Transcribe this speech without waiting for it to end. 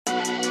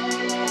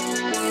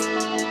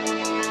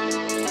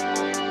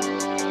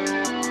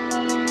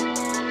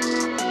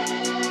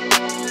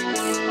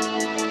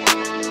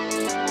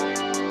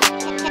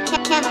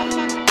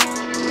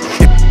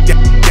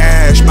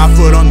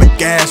foot on the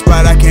gas,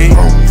 but I can't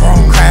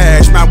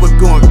crash. My whip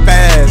going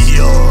fast.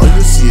 All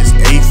you see is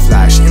a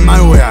flash. In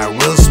my way I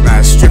will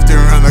smash. Drifting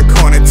around the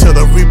corner till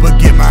the Reaper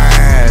get my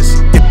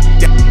ass.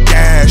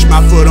 Dash,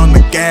 my foot on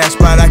the gas,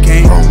 but I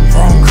can't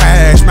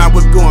crash. My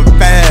whip going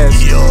fast.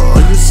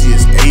 All you see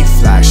is a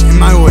flash. In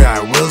my way I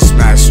will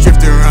smash.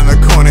 Drifting around the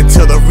corner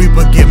till the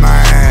Reaper get my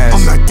ass.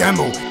 I'm that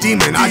demo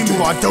demon, I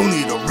don't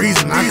need a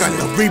reason. I got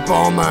the Reaper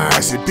on my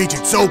ass, it bitch,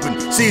 it's open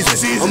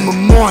season. I'm a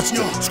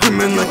monster,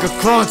 screaming like a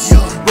conster,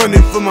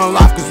 running for my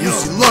life cause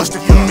Lucy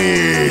lusted for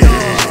me.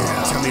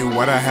 Tell me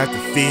what I have to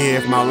fear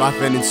if my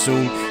life ended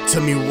soon.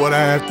 Tell me what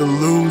I have to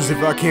lose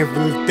if I can't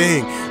feel a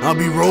thing. I'll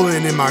be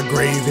rolling in my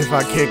grave if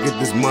I can't get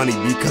this money,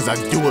 because I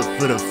do it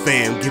for the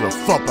fam, give a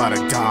fuck about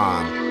a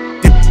dime.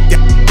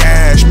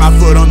 Dash, my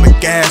foot on the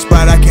gas,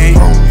 but I can't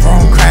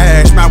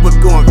crash. My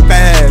whip going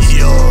fast.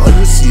 All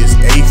you see is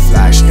a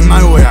flash. In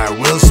my way I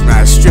will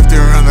smash. Drifting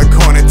around the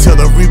corner till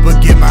the Reaper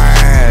get my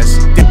ass.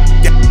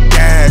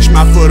 Dash,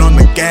 my foot on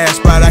the gas,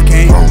 but I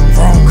can't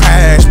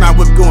crash. My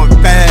whip going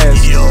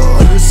fast.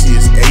 All you see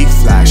is a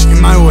flash. In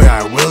my way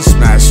I will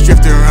smash.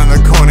 Drifting around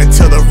the corner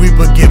till the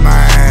Reaper get my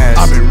ass.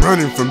 I've been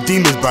running from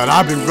demons, but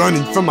I've been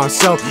running from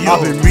myself.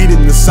 I've been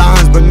reading the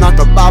signs, but not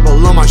the Bible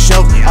on my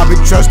shelf. I've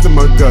been trusting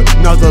my gut,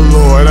 not the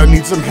Lord. I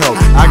need some help.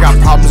 I got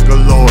problems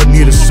galore.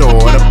 Need a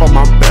sword up on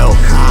my belt.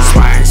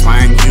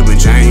 Swang, Cuban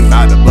chain,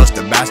 bout to bust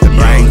the bastard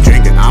brain.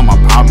 Drinking all my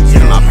problems,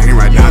 and my pain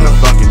right down the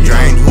fucking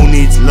drain. Who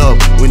needs love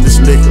when this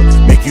liquor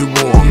make you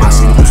warm? I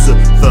see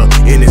Lucifer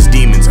and his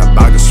demons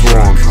about to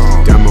swarm.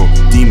 Demo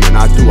demon,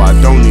 I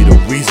don't need a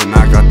reason.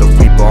 I got the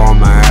Reaper on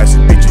my ass,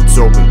 and bitch, it's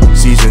open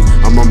season.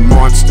 I'm a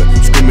monster,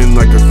 screaming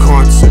like a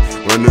concert,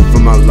 running for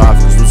my life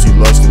cause Lucy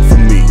lusting for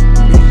me.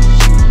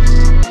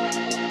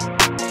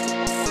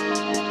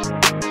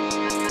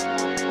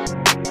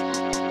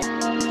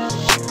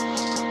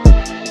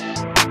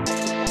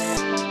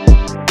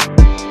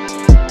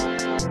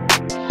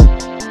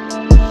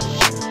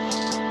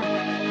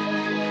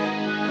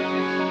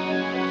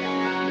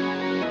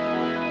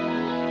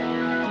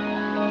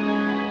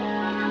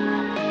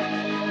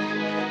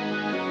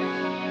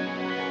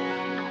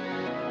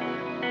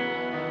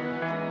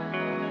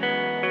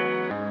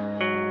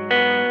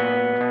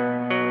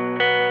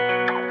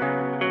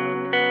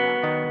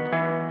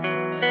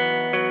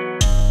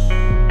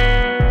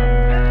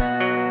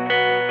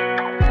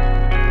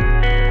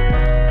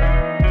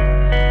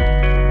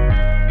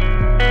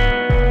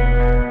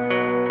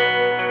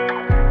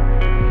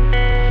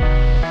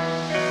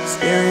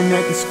 Staring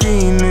at the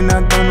screen and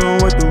I don't know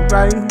what to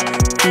write.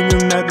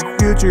 Thinking about the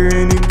future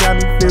and it got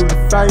me filled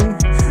with fight.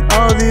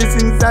 All this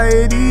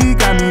anxiety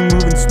got me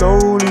moving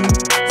slowly,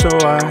 so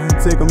I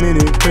take a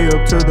minute, pray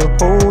up to the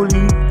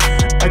holy.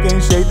 I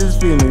can't shake this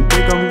feeling,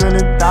 think I'm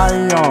gonna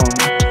die young.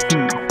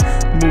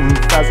 Moving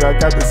fast, I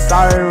got the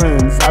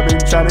sirens. I've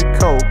been trying to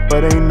cope,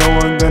 but ain't no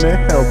one gonna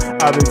help.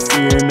 I've been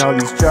seeing all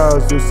these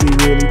trials, so she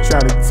really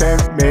trying to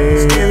tempt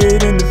me. Stare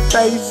it in the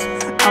face,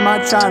 I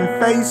might try and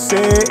face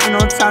it, ain't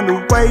no time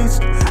to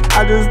waste.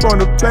 I just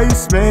want a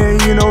place, man,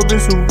 you know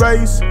this a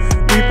race.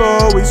 People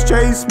always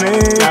chase me.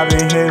 I've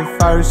been head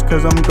first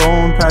cause I'm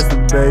going past the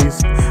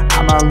base.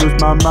 I might lose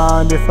my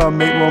mind if I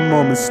make one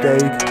more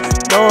mistake.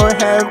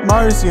 Lord have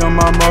mercy on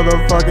my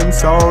motherfucking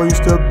soul.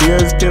 Used to be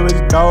as pure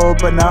as gold,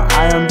 but now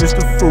I am just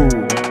a fool.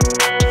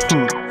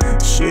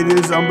 Shit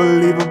is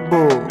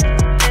unbelievable.